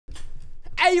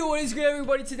Hey, what is good,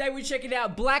 everybody? Today we're checking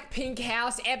out Blackpink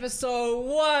House episode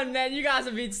 1. Man, you guys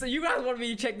want me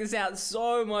to check this out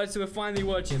so much, so we're finally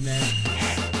watching, man.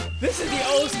 This is the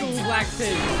old school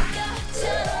Blackpink.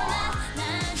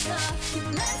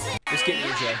 Let's get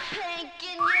into it.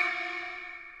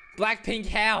 Blackpink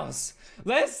House.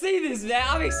 Let's see this, man.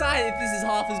 I'm excited if this is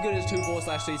half as good as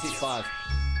 24/365.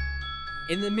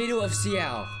 In the middle of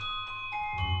Seattle.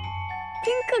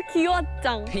 핑크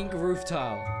귀엽짱. Pink roof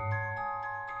tile.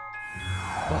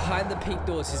 Behind the pink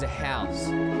doors is a house,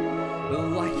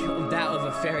 like that of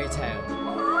a fairy tale.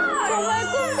 정말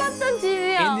꿈 같던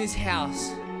집이야. In this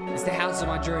house, it's the house of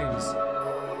my dreams.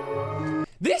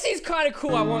 This is kind of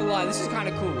cool, I won't lie. This is kind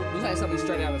of cool. Looks like something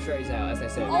straight out of a fairy tale, as they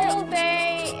said. All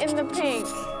day in the pink.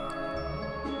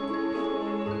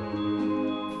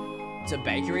 It's a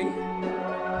bakery.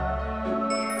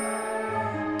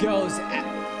 Girls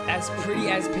as pretty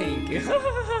as pink.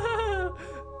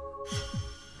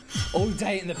 All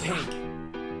day in the pink.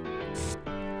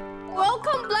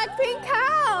 Welcome Blackpink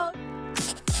House.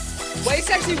 Wait, it's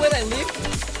actually where they live.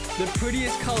 The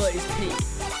prettiest color is pink.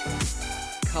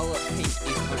 Color pink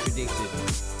is contradicted.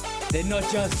 They're not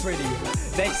just pretty,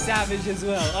 they're savage as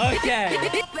well. Okay.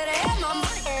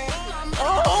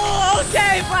 Oh,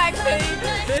 okay, Blackpink.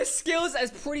 Their skills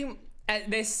as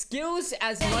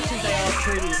much as they are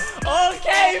pretty.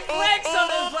 Okay, flex on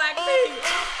the Blackpink.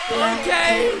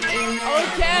 Okay.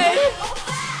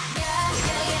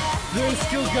 They're a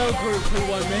skill girl group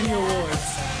who won many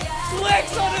awards.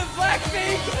 Flex on the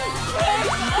Blackpink. Flex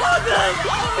on them.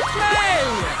 Okay.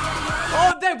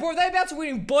 Oh, bro, they're about to win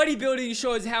in bodybuilding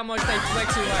shows how much they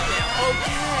flexing right now.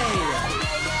 Okay.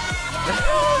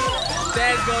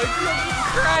 That's going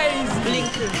crazy.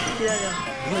 블링크 기다려.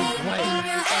 Wait.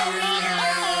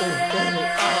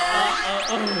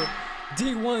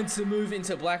 D1 to move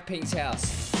into Blackpink's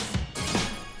house.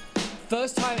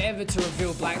 First time ever to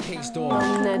reveal Blackpink's door.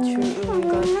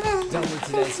 Done with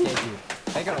today's schedule.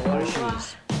 They got a lot of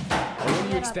shoes. What do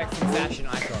you expect from fashion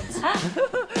icons?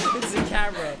 It's a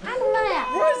camera.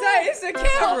 Rosé, it's a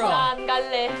camera. 안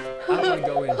갈래. I want to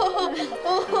go in.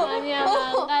 아니야,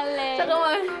 안 갈래.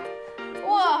 잠깐만.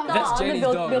 우와. That's Jenny's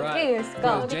dog, 몇 right? 개 있을까?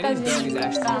 Bro, Jenny's dog is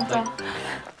actually like...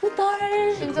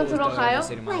 진짜 들어가요?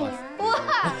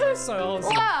 우와. So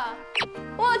awesome. 우와.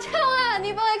 우와, 채영아,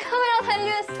 네 방에 카메라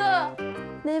달려있어.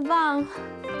 내 방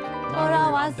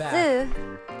돌아왔어. 내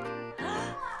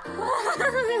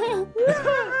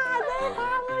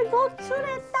방을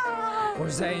노출했다.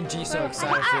 Rosé and JISOO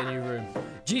excited for their new room.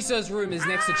 JISOO's room is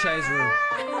next to Che's room.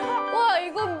 와,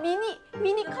 이거 미니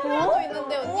카메라도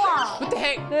있는데 언니. What the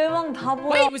heck? 내 방 다 보여.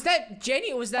 Wait, was that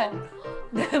Jenny or was that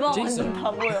내 방 JISOO? 완전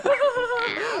다 보여.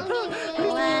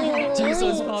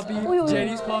 JISOO's puppy,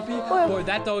 Jenny's puppy. Boy,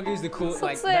 that dog is the cool.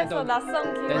 Like that 숙소에서 dog.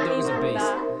 낯선 That dog is a beast.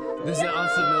 기분이다. There's an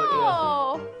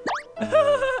unfamiliar.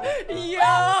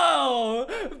 Yo,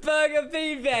 burger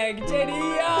feedback, Jenny.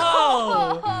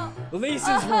 Yo,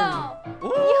 Lisa's room. 요,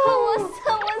 what's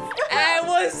up? Hey,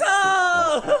 what's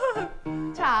up?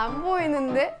 잘 안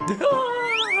보이는데?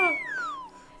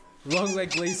 Long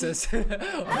leg Lisa.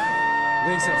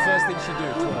 Lisa, first thing she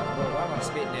do. Twerk. Bro, why am I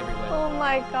spitting everywhere? Oh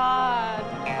my god.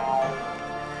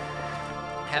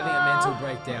 Having a mental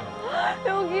breakdown.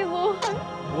 여기도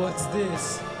What's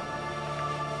this?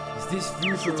 Is this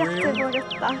view for real?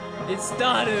 시작돼버렸다. It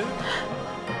started.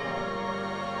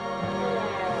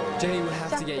 Jenny will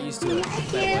have to get used to it.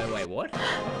 Wait, what?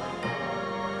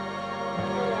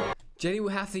 Jenny will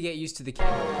have to get used to the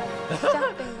camera.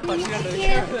 Oh, she got the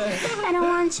camera. I don't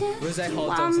want you. Rosé Do you holds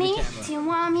want onto the me? camera. Do you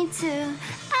want me to?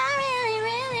 I really.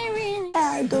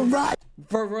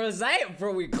 Bro, Rosé,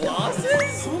 bro, with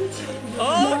glasses?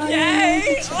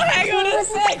 Okay! Oh, hang on a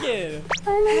second!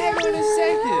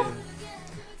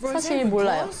 Rosé 사실 with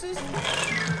몰라요. glasses?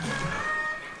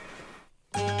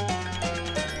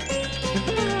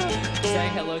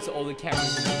 Saying hello to all the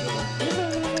cameras in the building.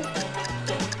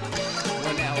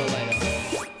 1 hour later.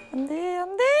 안 돼.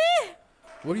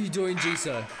 What are you doing,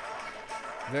 JISOO?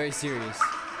 Very serious.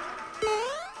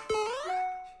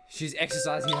 She's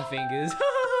exercising her fingers.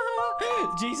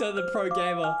 JISOO, the pro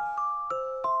gamer.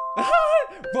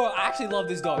 Bro, I actually love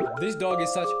this dog. This dog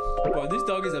is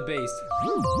a beast.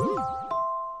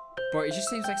 Bro, it just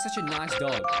seems like such a nice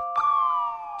dog.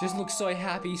 Just looks so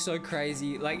happy, so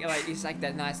crazy. Like it's like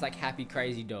that nice, like happy,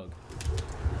 crazy dog.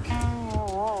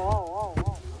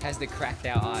 Has the cracked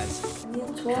out eyes.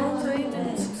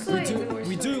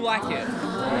 We do like it.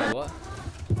 Wait, what?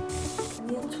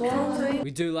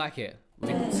 We do like it. We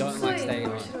don't like staying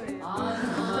on.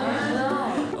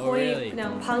 Oh 거의 really?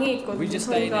 그냥 방에 있거든요. We just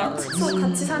stay in 저희가 our room. 숙소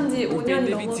같이 산지 We've been 5년이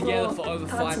living together for 넘어서 over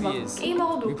다 같이 5 막 years.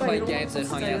 게임하고 We 놀까 played 이런 거 games and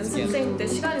hung 진짜 out 연습생 together. 때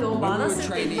시간이 너무 When we were 많았을 때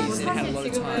trainees and had a lot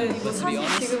of time, but to be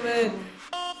honest-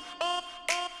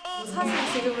 사실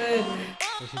지금은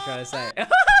What's she trying to say?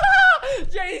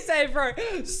 Jenny say, bro,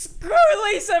 screw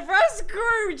Lisa, bro,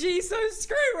 screw JISOO,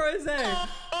 screw ROSÉ.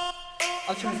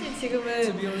 I'm trying 사실 to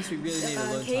지금은 be honest, we really need 약간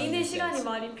alone time. 개인의 these 시간이 days.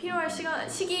 많이 필요할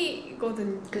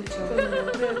시기거든. 그렇죠.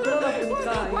 그러다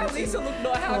보니까 Why 이제 Lisa look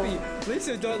not happy?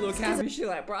 Lisa don't look happy. She's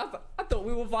like, bro, I thought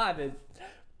we were vibing.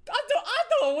 I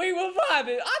thought we were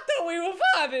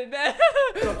vibing, man.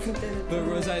 But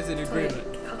Rosé's in agreement.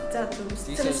 각자 좀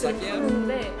JISOO's 스트레스를 like, yeah.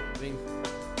 푸는데 I mean,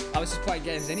 I was just playing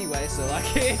games anyway, so like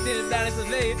it didn't matter to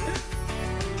me.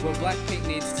 Well, BLACKPINK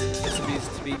needs to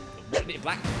be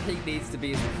BLACKPINK needs to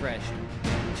be refreshed.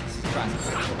 Jesus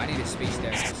Christ, I need a speech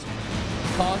therapist.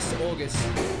 Past August,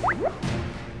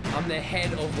 I'm the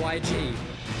head of YG.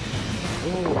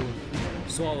 Ooh,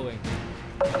 swallowing.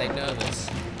 Are they nervous?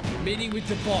 Meeting with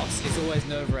the boss is always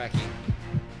nerve-wracking.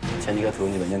 제니가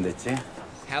들어온 지 몇 년 됐지?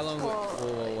 How long?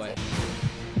 Wait.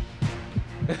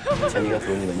 제니가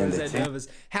들어온 지 몇 년 I said 됐지? nervous.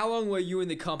 How long were you in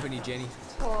the company, Jenny?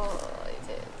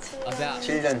 이제 About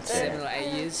 7년째. 7 or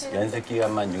 8 years. 연습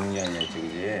기간만 6년이었지,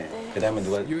 그지? 그 다음에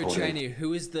누가 You're a 더 오래? trainee.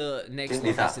 Who is the next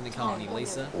Lisa. longest in the company?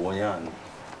 Lisa. 5년.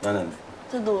 너는?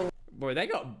 저도 Boy, they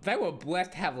were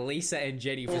blessed to have Lisa and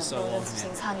Jenny for so long, 지금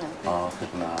man. 4년.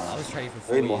 그렇구나. I was training for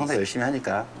 4 너희 뭐 years. 항상 열심히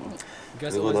하니까. You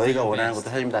guys 그리고 always do 너희가 your 원하는 best.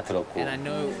 것도 사실 다 들었고. And I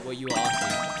know what you were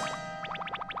asking.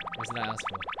 What did I ask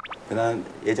for? 난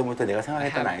예전부터 내가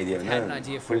생각했던 I had an 아이디어는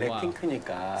idea for a while.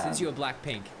 블랙핑크니까 Since you were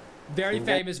BLACKPINK, very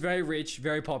근데- famous, very rich,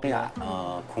 very popular,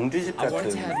 공주집 I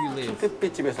wanted 같은 to have you live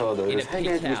핑크빛 집에서 in 너희를 a 살게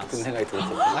pink 해주고 house. 싶은 생각이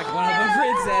들었어. like one of the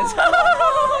princess.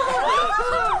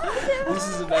 This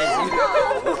is amazing.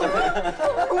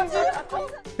 Lisa's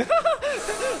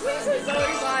so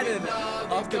excited.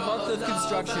 After a month of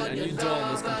construction, a new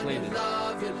dorm was completed.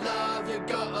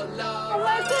 정말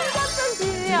꿈같은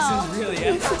집이야. This is really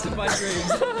a house of my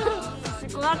dreams.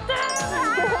 것 같아.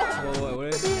 What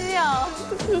is it? 집이야.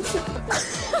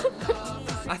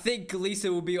 I think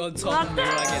Lisa will be on top of me when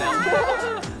I get out.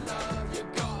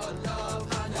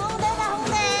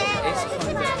 It's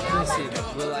listen,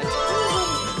 will I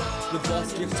the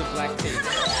boss gives to BLACKPINK.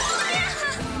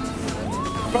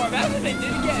 Bro, imagine they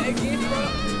didn't get it again, bro.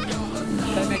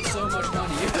 They make so much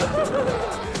money.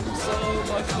 So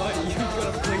much money. You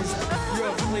gotta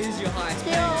please your highest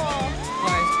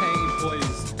paying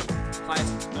employees.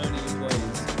 Highest earning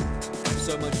employees. Have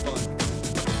so much fun.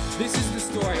 This is the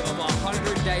story of a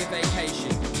 100-day vacation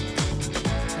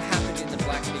that happened in the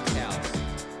BLACKPINK house.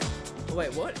 Oh,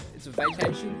 wait, what? It's a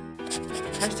vacation?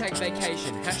 Hashtag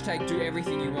vacation. Hashtag do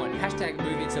everything you want. Hashtag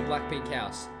move into BLACKPINK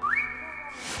house.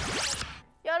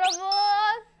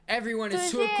 여러분, Everyone,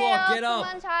 it's 2 o'clock. 2시에요. Get up.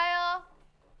 그만 자요.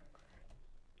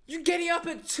 You're getting up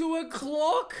at 2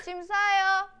 o'clock? 짐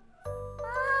싸요.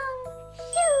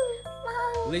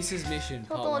 Lisa's mission.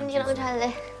 저도 part one, 언니랑 JISOO.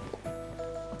 잘래.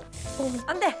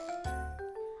 안 돼.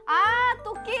 아,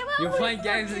 또 게임하고 You're playing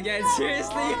games again?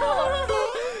 Seriously?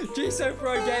 JISOO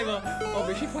pro gamer. Oh,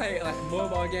 but she playing like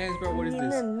mobile games, bro. What is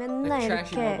this? 언니는 맨날 Like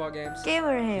trashy 이렇게 mobile games?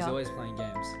 게임을 She's 해요. always playing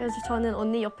games. 그래서 저는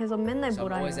언니 옆에서 맨날 So I'm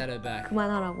뭐라 always 해요. at her back.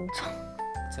 그만하라고.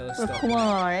 Tell her stop.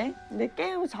 그만하래? 내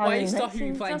게임 Why are you 잘했는데? stopping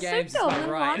me playing 진짜 games? It's not 쓸데없는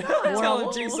거 right. 하잖아요. Tell her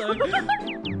JISOO.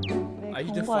 Are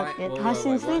you 경고할게. defiant?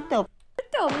 다신 Wait. 쓸데없.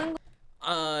 쓸데없는 거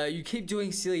You keep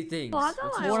doing silly things.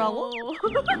 하잖아요. 뭐라고?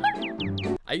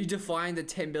 Are you defying the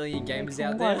 10 billion gamers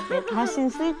out there? 경고할게. 다신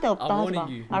쓸데없다 I'm 하지 마. warning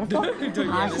you. 알았어? Don't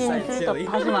you ever 다신 say silly.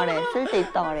 쓸데없다 하지 말해.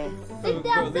 쓸데있다 말해.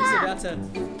 Bro, Lisa's about to.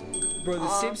 Bro, the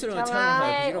Sims are on turn her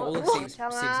because you know all the Sims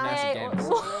massive gamers,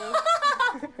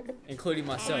 including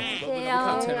myself. But we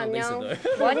can't turn on Lisa though.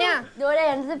 뭐냐? 노래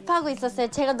연습하고 있었어요.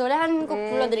 제가 노래 한 곡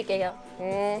불러드릴게요.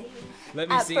 Let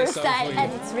me At sing a first song sight for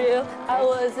and you. it's real, I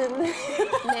wasn't.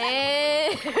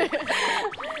 네.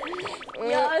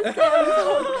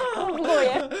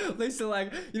 Lisa,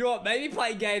 like, you know what? Maybe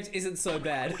playing games isn't so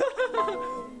bad.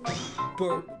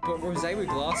 but Rosé with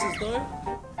glasses though.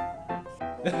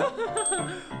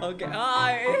 Okay.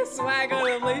 It's swag on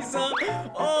him, Lisa.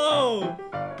 Oh.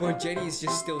 Bro, Jenny is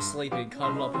just still sleeping,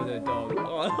 cuddled up with her dog.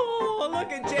 Oh,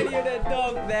 look at Jenny and her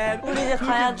dog, man. 우리 이제 Look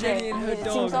가야 at Jenny 돼. and her 짐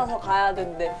dog. 싸서 가야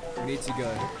된대. We need to go.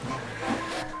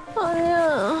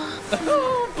 아니야.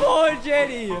 Oh, poor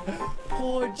Jenny.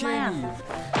 Poor Jenny.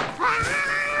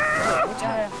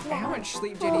 How much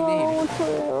sleep Jenny need?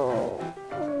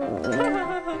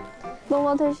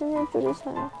 너가 대신해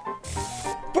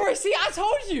Bro, see, I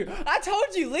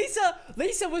told you.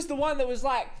 Lisa was the one that was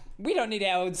like, We don't need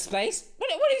our own space.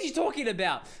 What is you talking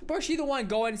about? Bro, she the one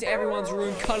going into everyone's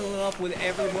room, cuddling up with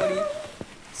everybody.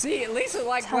 See, Lisa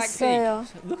like 잤어요.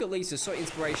 Blackpink. Look at Lisa, so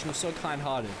inspirational, so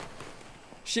kind-hearted.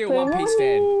 She a One Piece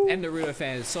fan and Naruto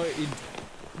fan, so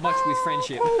much with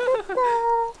friendship.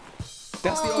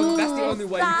 That's the only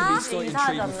way you can be so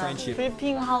intrigued with friendship.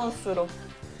 블핑하우스로.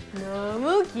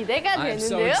 너무 기대가 I am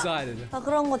so 되는데요? excited. 나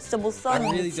그런 거 진짜 못 I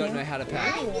사는 really don't know how to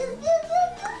pack.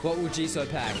 What will Jisoo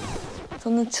pack?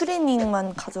 저는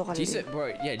추리닝만 가져갈래요. Jisoo, bro,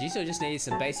 yeah, Jisoo just needs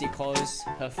some basic clothes,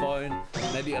 her phone,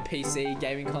 maybe a PC,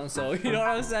 gaming console. You know what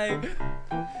I'm saying?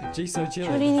 Jisoo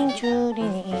chilling.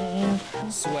 추리닝.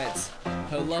 Sweats.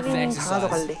 Her love for 추리닝 다 exercise.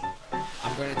 가져갈래.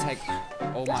 I'm gonna take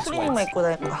all my 추리닝만 sweats. 입고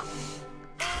다닐 거야.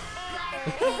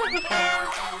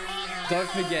 Don't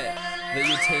forget that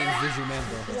your team's visual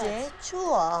member. 이제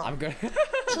추워. I'm gonna.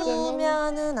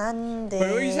 추우면은 안 돼요. Wait,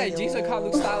 what do you say? Jisoo can't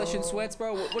look stylish in sweats,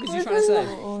 bro? What is you trying to say?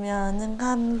 추우면은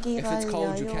감기 If it's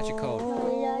cold, you catch a cold.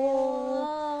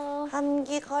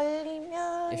 감기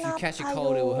걸리면 If you catch a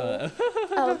cold, it will hurt.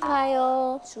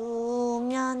 아파요.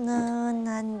 추우면은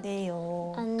안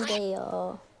돼요. 안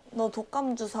돼요. 너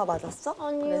독감 주사 맞았어?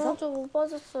 아니요, 그래서? 저 못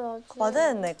맞았어요. 아직.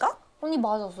 맞아야 된다니까? 언니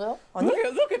맞았어요? 아니?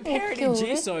 Look at parody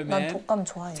Jisoo, 난 man. 독감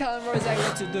좋아해. Telling Rosé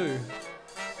what to do.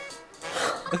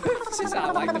 This is how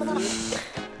I like the food.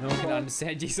 No one can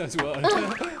understand Jisoo's world.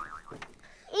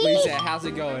 Lisa, how's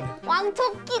it going?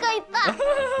 왕토끼가 있다.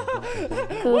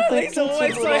 Why are Lisa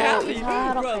always so happy?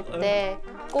 이사하러 Bro, 갈 때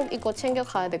꼭 이거 챙겨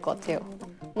가야 될 것 같아요.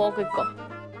 먹을 거.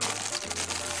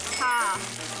 다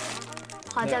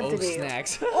they're all 과자들이에요.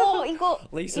 snacks. 이거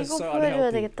Lisa's 이거 so 보여줘야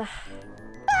unhealthy. 되겠다.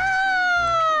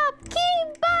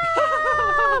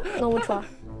 김밥! 너무 좋아.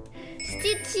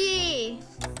 스티치.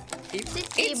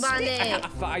 It's 반에.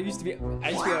 I used to be able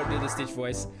to do the Stitch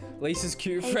voice. Lisa's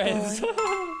cute friends.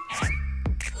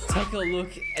 Take a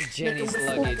look at Jenny's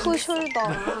luggage. 오프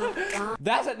숄더.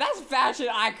 That's fashion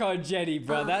icon Jenny,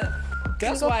 bro.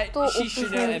 That's why 이것도 she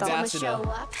should be an 오프 숄더. ambassador.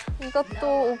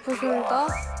 이것도 오프 숄더.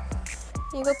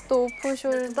 이것도 오프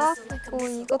숄더. 그리고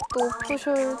이것도 오프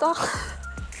숄더.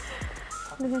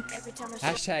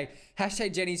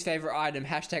 Hashtag Jenny's favorite item.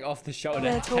 Hashtag off the shoulder.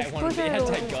 네, 저 Hashtag wanna be 오프 숄더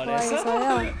hashtag goddess.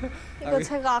 좋아해서요. 이거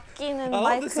제가 아끼는 I love the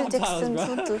마이클 subtitles, 잭슨 bro.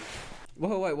 후드.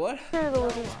 Wait, what?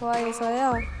 숄더를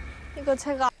좋아해서요. 이거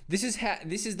제가 This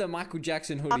is the Michael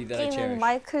Jackson hoodie that I 아끼는 cherish.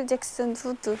 마이클 잭슨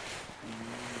후드.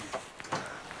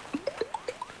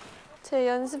 제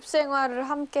연습 생활을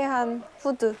함께한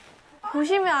후드.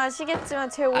 보시면 아시겠지만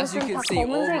제 As you 옷은 다 can see,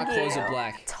 all my clothes are 검은색이에요.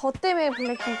 black. 저 때문에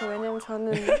블랙핑크. 왜냐면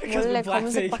저는 Because 원래 we're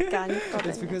Blackpink. 검은색밖에 안 That's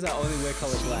입거든요. because I only wear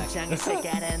color black. 장이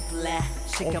색깔은 black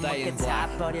시커멓게 다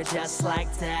버려 just like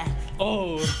that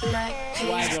Oh,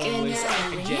 swag on Lisa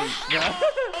and Jenny, bro.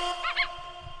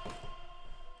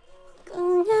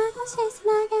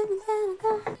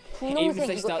 Even if they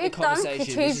분홍색 이거 start the 일단 그게 conversation,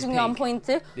 제일 this is 중요한 pink.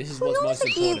 포인트. This is what's most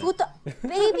분홍색이 important. 보다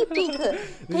베이비 핑크.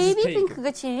 베이비 pink.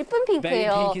 핑크가 제일 예쁜 핑크예요.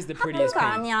 Baby pink is the prettiest 핫핑크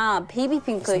pink. 아니야. 베이비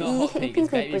핑크. It's not 이 hot pink,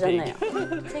 핑크 it's baby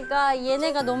예쁘잖아요. 제가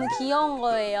얘네가 너무 귀여운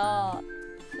거예요.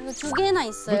 이거 두 개나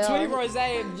있어요. Between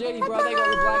Rosé and Jenny, bro, they got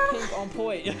the black pink on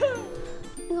point.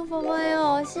 이거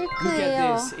봐봐요. Look at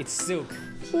실크예요. this, it's silk.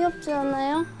 귀엽지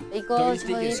않아요? 이거 Don't you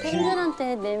think 저희 it's cute? 팬들한테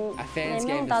Our fans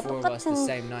gave 네명 다 the four of us the 똑같은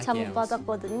same Nike 잠옷 gowns.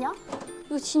 받았거든요.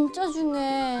 이거 진짜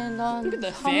중요해. 난 Look at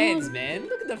the fans, man.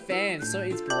 Look at the fans, so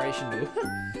inspirational.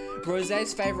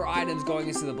 Rosé's favorite items going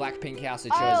into the Blackpink house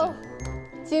are chosen.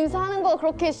 지금 사는 거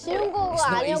그렇게 쉬운 거가 It's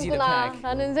not easy to 아니었구나 pack.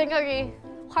 라는 생각이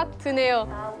확 드네요.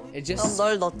 It 그럼 just,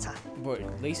 널 넣자. bro,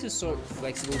 Lisa's so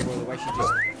flexible, bro. The way she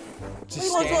just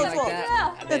이거 stands 좋아, like 좋아. that.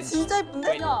 And 야, then 진짜 예쁜데?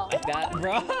 wait, like that,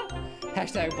 bro.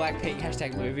 Hashtag Blackpink,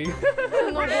 hashtag moving.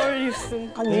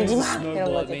 건들지 마. 이런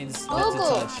Snowball 거지. means not to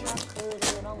touch.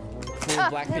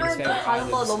 Full Blackpink's favorite 가는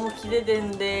거 items. 너무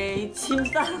기대되는데 이 짐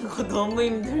싸는 거 너무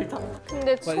힘들다.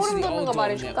 근데 But this is 소름 the 돋는 old 거 one,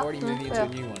 they're 말해줄까? already moving into a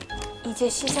new one. 이제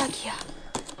시작이야.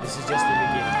 This is just the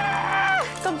beginning.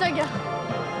 깜짝이야.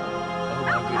 Oh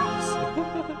my goodness.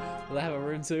 Will they have a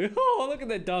room too? Oh, look at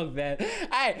the dog, man.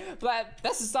 Hey,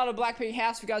 that's the start of Blackpink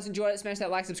House. If you guys enjoyed it, smash that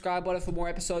like, subscribe button for more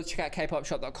episodes. Check out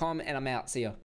kpopshop.com, and I'm out. See ya.